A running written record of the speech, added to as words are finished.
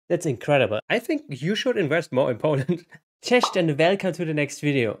That's incredible. I think you should invest more in Poland. Cześć and welcome to the next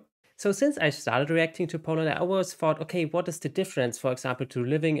video. So since I started reacting to Poland, I always thought, okay, what is the difference, for example, to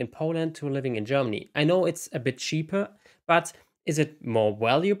living in Poland to living in Germany? I know it's a bit cheaper, but is it more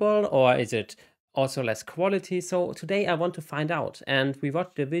valuable or is it also less quality? So today I want to find out, and we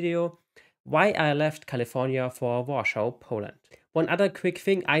watched the video why I left California for Warsaw, Poland. One other quick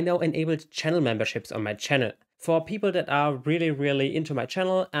thing, I now enabled channel memberships on my channel for people that are really into my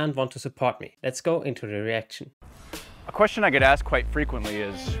channel and want to support me. Let's go into the reaction. A question I get asked quite frequently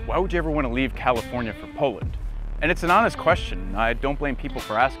is, why would you ever want to leave California for Poland? And it's an honest question. I don't blame people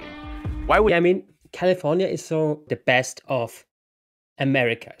for asking. Why would... Yeah, I mean, California is so the best of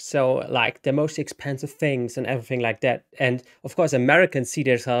America. So like the most expensive things and everything like that. And of course, Americans see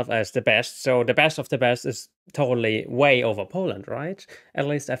themselves as the best. So the best of the best is totally way over Poland, right? At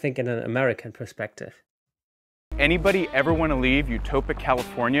least I think in an American perspective. Anybody ever want to leave utopic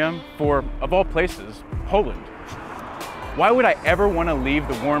California for, of all places, Poland? Why would I ever want to leave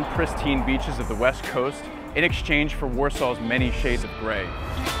the warm, pristine beaches of the West Coast in exchange for Warsaw's many shades of gray?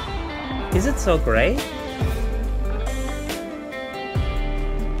 Is it so gray?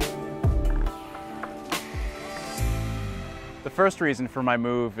 The first reason for my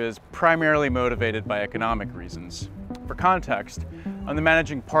move is primarily motivated by economic reasons. For context, I'm the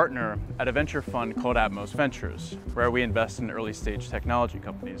managing partner at a venture fund called Atmos Ventures, where we invest in early stage technology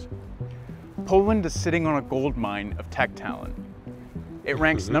companies. Poland is sitting on a gold mine of tech talent. It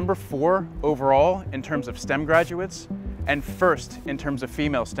ranks number 4 overall in terms of STEM graduates and first in terms of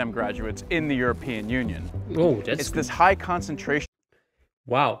female STEM graduates in the European Union. Oh, it's this high concentration.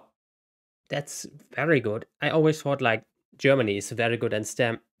 Wow, that's very good. I always thought like Germany is very good in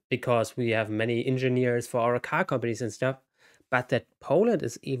STEM because we have many engineers for our car companies and stuff, but that Poland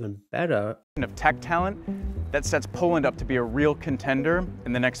is even better. Of tech talent that sets Poland up to be a real contender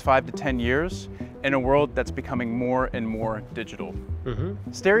in the next 5 to 10 years in a world that's becoming more and more digital.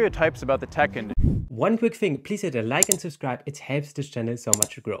 Stereotypes about the tech industry. One quick thing, please hit a like and subscribe. It helps this channel so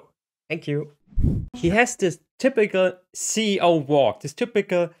much to grow. Thank you. He has this typical CEO walk, this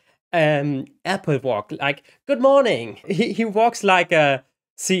typical Apple walk, like, good morning. He walks like a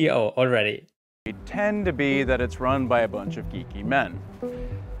CEO already. Tend to be that it's run by a bunch of geeky men.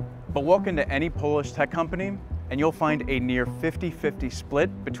 But walk into any Polish tech company and you'll find a near 50-50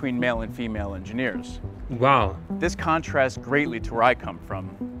 split between male and female engineers. Wow. This contrasts greatly to where I come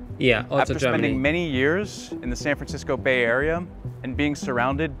from. Yeah, also After Germany. spending many years in the San Francisco Bay Area and being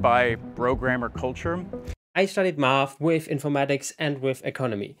surrounded by programmer culture. I studied math with informatics and with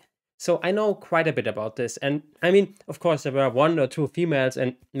economy. So I know quite a bit about this. And I mean, of course, there were 1 or 2 females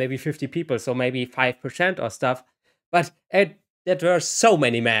and maybe 50 people, so maybe 5% or stuff. But there were so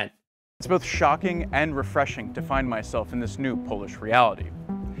many men. It's both shocking and refreshing to find myself in this new Polish reality.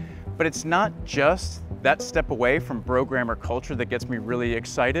 But it's not just that step away from programmer culture that gets me really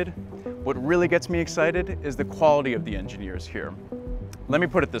excited. What really gets me excited is the quality of the engineers here. Let me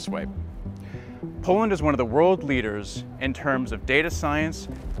put it this way. Poland is one of the world leaders in terms of data science,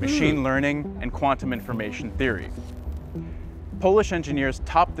 machine learning, and quantum information theory. Polish engineers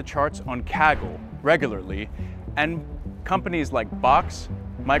top the charts on Kaggle regularly, and companies like Box,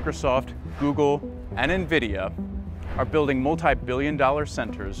 Microsoft, Google, and NVIDIA are building multi-billion-dollar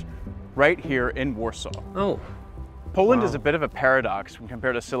centers right here in Warsaw. Oh. Poland is a bit of a paradox when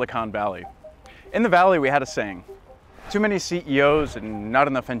compared to Silicon Valley. In the Valley, we had a saying, too many CEOs and not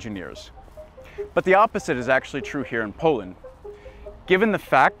enough engineers. But the opposite is actually true here in Poland. Given the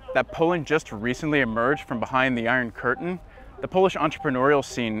fact that Poland just recently emerged from behind the Iron Curtain, the Polish entrepreneurial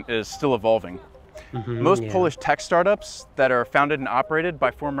scene is still evolving. Most Polish tech startups that are founded and operated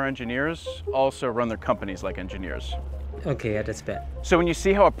by former engineers also run their companies like engineers. Okay, yeah, that's bad. So when you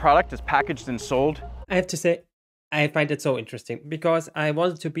see how a product is packaged and sold, I have to say, I find it so interesting because I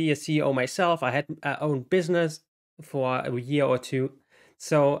wanted to be a CEO myself. I had my own business for a year or 2.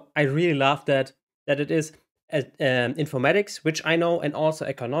 So I really love that it is informatics, which I know, and also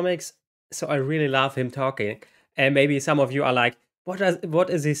economics. So I really love him talking. And maybe some of you are like, what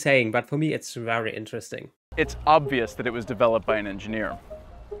is he saying? But for me, it's very interesting. It's obvious that it was developed by an engineer.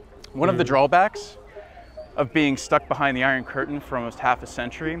 One of the drawbacks of being stuck behind the Iron Curtain for almost half a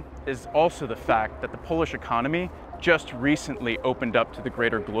century is also the fact that the Polish economy just recently opened up to the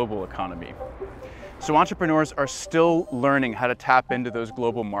greater global economy. So entrepreneurs are still learning how to tap into those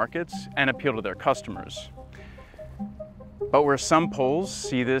global markets and appeal to their customers. But where some Poles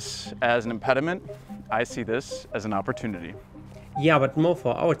see this as an impediment, I see this as an opportunity. Yeah, but more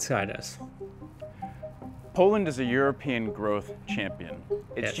for outsiders. Poland is a European growth champion.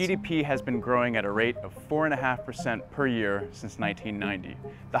 Its Yes. GDP has been growing at a rate of 4.5% per year since 1990,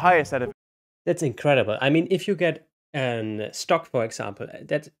 the highest out of That's incredible. I mean, if you get a stock, for example,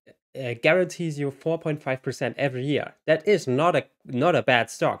 that guarantees you 4.5% every year, that is not a bad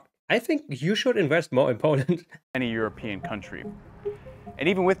stock. I think you should invest more in Poland. any European country. And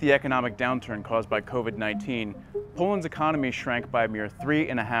even with the economic downturn caused by COVID-19, Poland's economy shrank by a mere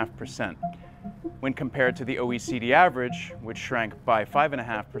 3.5%, when compared to the OECD average, which shrank by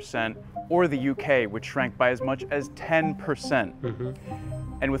 5.5%, or the UK, which shrank by as much as 10%.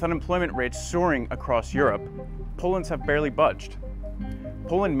 And with unemployment rates soaring across Europe, Poland's have barely budged.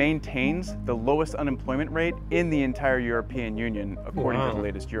 Poland maintains the lowest unemployment rate in the entire European Union, according to the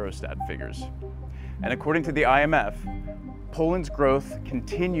latest Eurostat figures. And according to the IMF, Poland's growth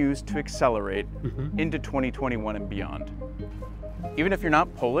continues to accelerate into 2021 and beyond. Even if you're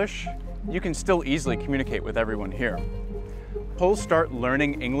not Polish, you can still easily communicate with everyone here. Poles start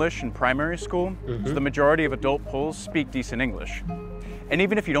learning English in primary school, so the majority of adult Poles speak decent English. And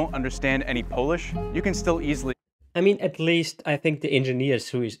even if you don't understand any Polish, you can still easily I mean, at least I think the engineers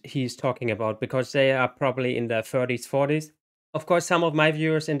who he's talking about, because they are probably in their 30s, 40s. Of course, some of my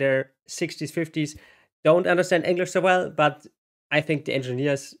viewers in their 60s, 50s don't understand English so well, but I think the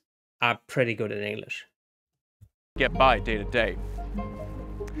engineers are pretty good in English. get by day to day.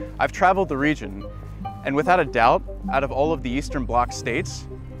 I've traveled the region, and without a doubt, out of all of the Eastern Bloc states,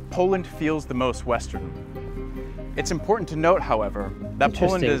 Poland feels the most Western. It's important to note, however, that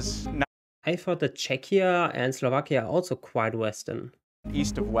Poland is not I thought that Czechia and Slovakia are also quite Western.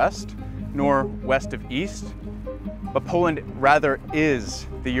 east of west, nor west of east, but Poland rather is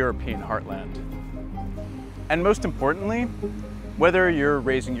the European heartland. And most importantly, whether you're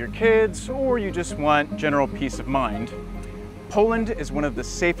raising your kids or you just want general peace of mind, Poland is one of the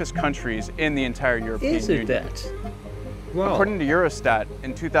safest countries in the entire European Is Union. it that? Wow. According to Eurostat,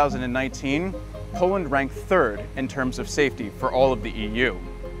 in 2019, Poland ranked third in terms of safety for all of the EU.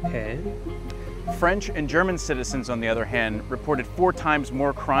 Okay. French and German citizens, on the other hand, reported 4 times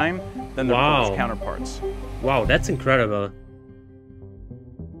more crime than their Polish counterparts. Wow, that's incredible.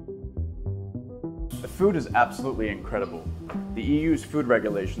 The food is absolutely incredible. The EU's food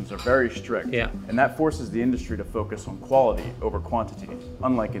regulations are very strict, Yeah. and that forces the industry to focus on quality over quantity,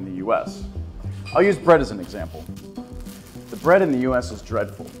 unlike in the US. I'll use bread as an example. The bread in the US is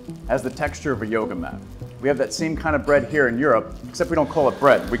dreadful, has the texture of a yoga mat. We have that same kind of bread here in Europe, except we don't call it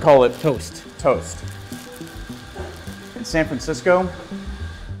bread, we call it Toast. toast. In San Francisco,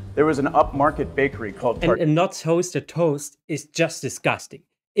 there was an upmarket bakery called And not toasted toast is just disgusting.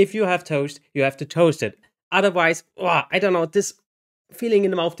 If you have toast, you have to toast it. Otherwise, I don't know, this feeling in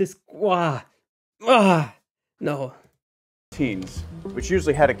the mouth, this, no. Tartines, which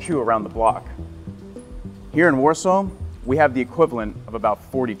usually had a queue around the block. Here in Warsaw, we have the equivalent of about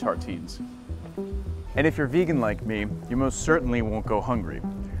 40 tartines. And if you're vegan like me, you most certainly won't go hungry.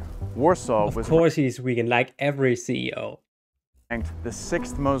 Warsaw was Of course he's vegan, like every CEO. ranked the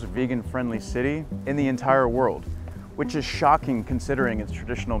 6th most vegan-friendly city in the entire world, which is shocking considering its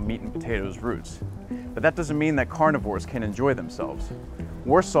traditional meat and potatoes roots. But that doesn't mean that carnivores can enjoy themselves.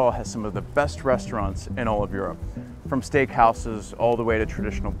 Warsaw has some of the best restaurants in all of Europe, from steakhouses all the way to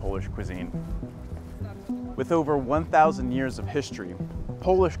traditional Polish cuisine. With over 1,000 years of history,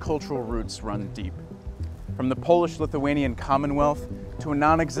 Polish cultural roots run deep. From the Polish-Lithuanian Commonwealth to a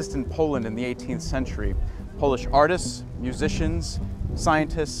non-existent Poland in the 18th century, Polish artists, musicians,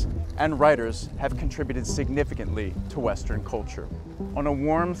 scientists, and writers have contributed significantly to Western culture. On a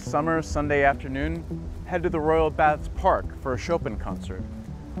warm summer Sunday afternoon, head to the Royal Baths Park for a Chopin concert.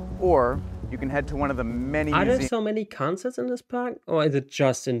 Or you can head to one of the many Are there museums so many concerts in this park? Or is it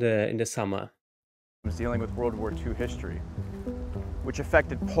just in the summer? dealing with World War II history, which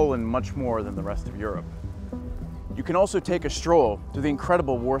affected Poland much more than the rest of Europe. You can also take a stroll through the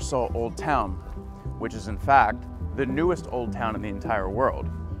incredible Warsaw Old Town, which is in fact the newest old town in the entire world,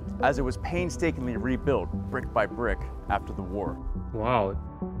 as it was painstakingly rebuilt brick by brick after the war. Wow,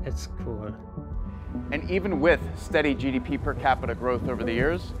 that's cool. And even with steady GDP per capita growth over the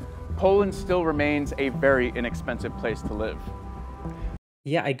years, Poland still remains a very inexpensive place to live.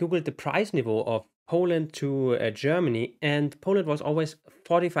 Yeah, I googled the price niveau of Poland to Germany, and Poland was always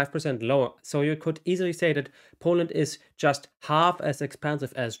 45% lower. So you could easily say that Poland is just half as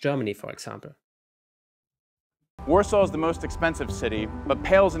expensive as Germany, for example. Warsaw is the most expensive city, but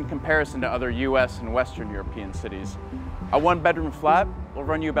pales in comparison to other US and Western European cities. A 1-bedroom flat will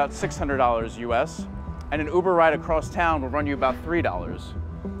run you about $600 US, and an Uber ride across town will run you about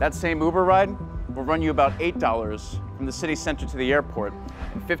 $3. That same Uber ride will run you about $8 from the city center to the airport,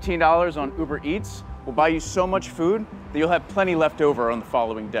 and $15 on Uber Eats will buy you so much food that you'll have plenty left over on the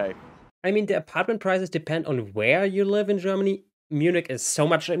following day. I mean, the apartment prices depend on where you live in Germany. Munich is so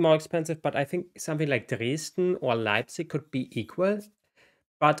much more expensive, but I think something like Dresden or Leipzig could be equal.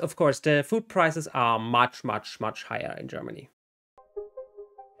 But of course, the food prices are much, much, much higher in Germany.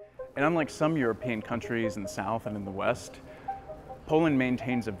 And unlike some European countries in the South and in the West, Poland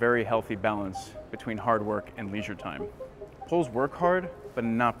maintains a very healthy balance between hard work and leisure time. Poles work hard, but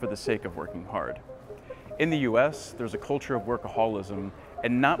not for the sake of working hard. In the US, there's a culture of workaholism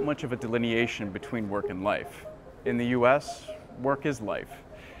and not much of a delineation between work and life. In the US, work is life,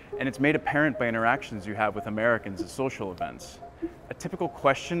 and it's made apparent by interactions you have with Americans at social events. A typical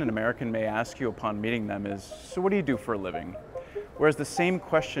question an American may ask you upon meeting them is, "So what do you do for a living?" Whereas the same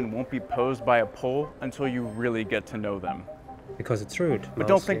question won't be posed by a Pole until you really get to know them. Because it's rude. But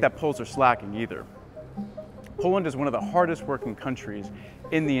don't think that Poles are slacking either. Poland is one of the hardest working countries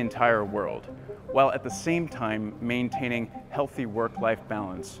in the entire world, while at the same time maintaining healthy work-life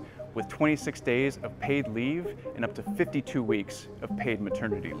balance with 26 days of paid leave and up to 52 weeks of paid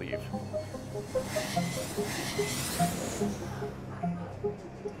maternity leave.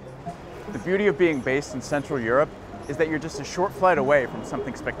 The beauty of being based in Central Europe is that you're just a short flight away from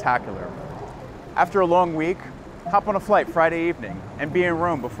something spectacular. After a long week, hop on a flight Friday evening and be in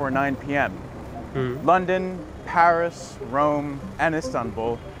Rome before 9 p.m. London, Paris, Rome, and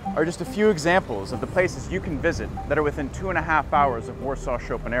Istanbul are just a few examples of the places you can visit that are within 2.5 hours of Warsaw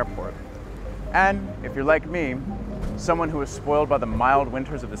Chopin Airport. And if you're like me, someone who is spoiled by the mild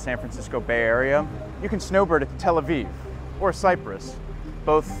winters of the San Francisco Bay Area, you can snowbird to Tel Aviv or Cyprus,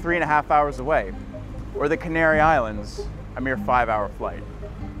 both 3.5 hours away, or the Canary Islands, a mere 5-hour flight.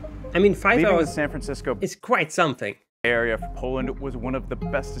 I mean, 5 Leaving hours the San Francisco is quite something. area for Poland was one of the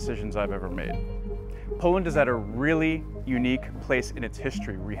best decisions I've ever made. Poland is at a really unique place in its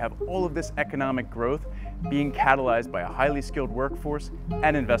history where you have all of this economic growth being catalyzed by a highly skilled workforce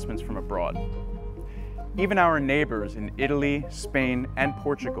and investments from abroad. Even our neighbors in Italy, Spain, and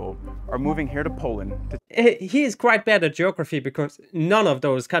Portugal are moving here to Poland to He is quite bad at geography because none of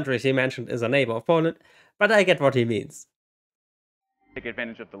those countries he mentioned is a neighbor of Poland, but I get what he means. take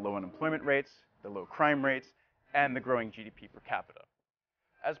advantage of the low unemployment rates, the low crime rates, and the growing GDP per capita.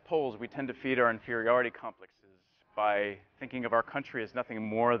 As Poles, we tend to feed our inferiority complexes by thinking of our country as nothing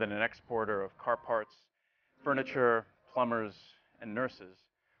more than an exporter of car parts, furniture, plumbers, and nurses,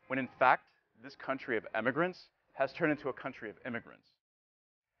 when in fact, this country of emigrants has turned into a country of immigrants.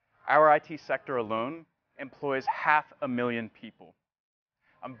 Our IT sector alone employs 500,000 people.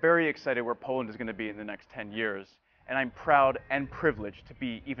 I'm very excited where Poland is going to be in the next 10 years, and I'm proud and privileged to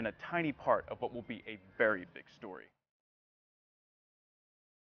be even a tiny part of what will be a very big story.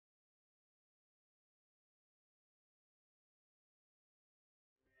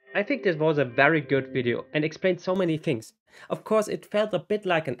 I think this was a very good video and explained so many things. Of course, it felt a bit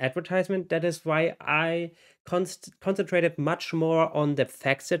like an advertisement. That is why I concentrated much more on the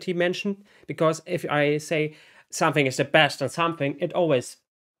facts that he mentioned. Because if I say something is the best on something, it always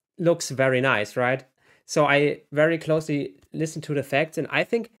looks very nice, right? So I very closely listened to the facts, and I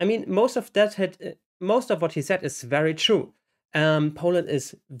think, I mean, most of what he said is very true. Poland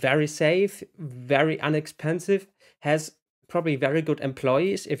is very safe, very inexpensive, has probably very good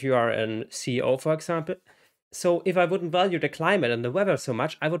employees if you are a CEO, for example. So if I wouldn't value the climate and the weather so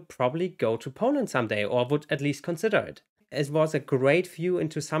much, I would probably go to Poland someday, or would at least consider it. It was a great view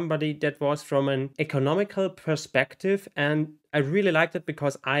into somebody that was from an economical perspective, and I really liked it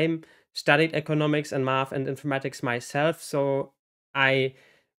because I'm studied economics and math and informatics myself, so I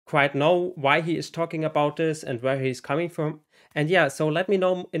quite know why he is talking about this and where he's coming from. And yeah, so let me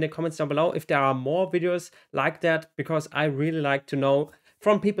know in the comments down below if there are more videos like that, because I really like to know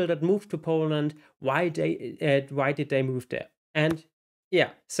from people that moved to Poland why did they move there. And yeah,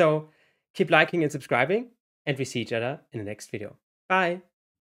 so keep liking and subscribing, and we see each other in the next video. Bye.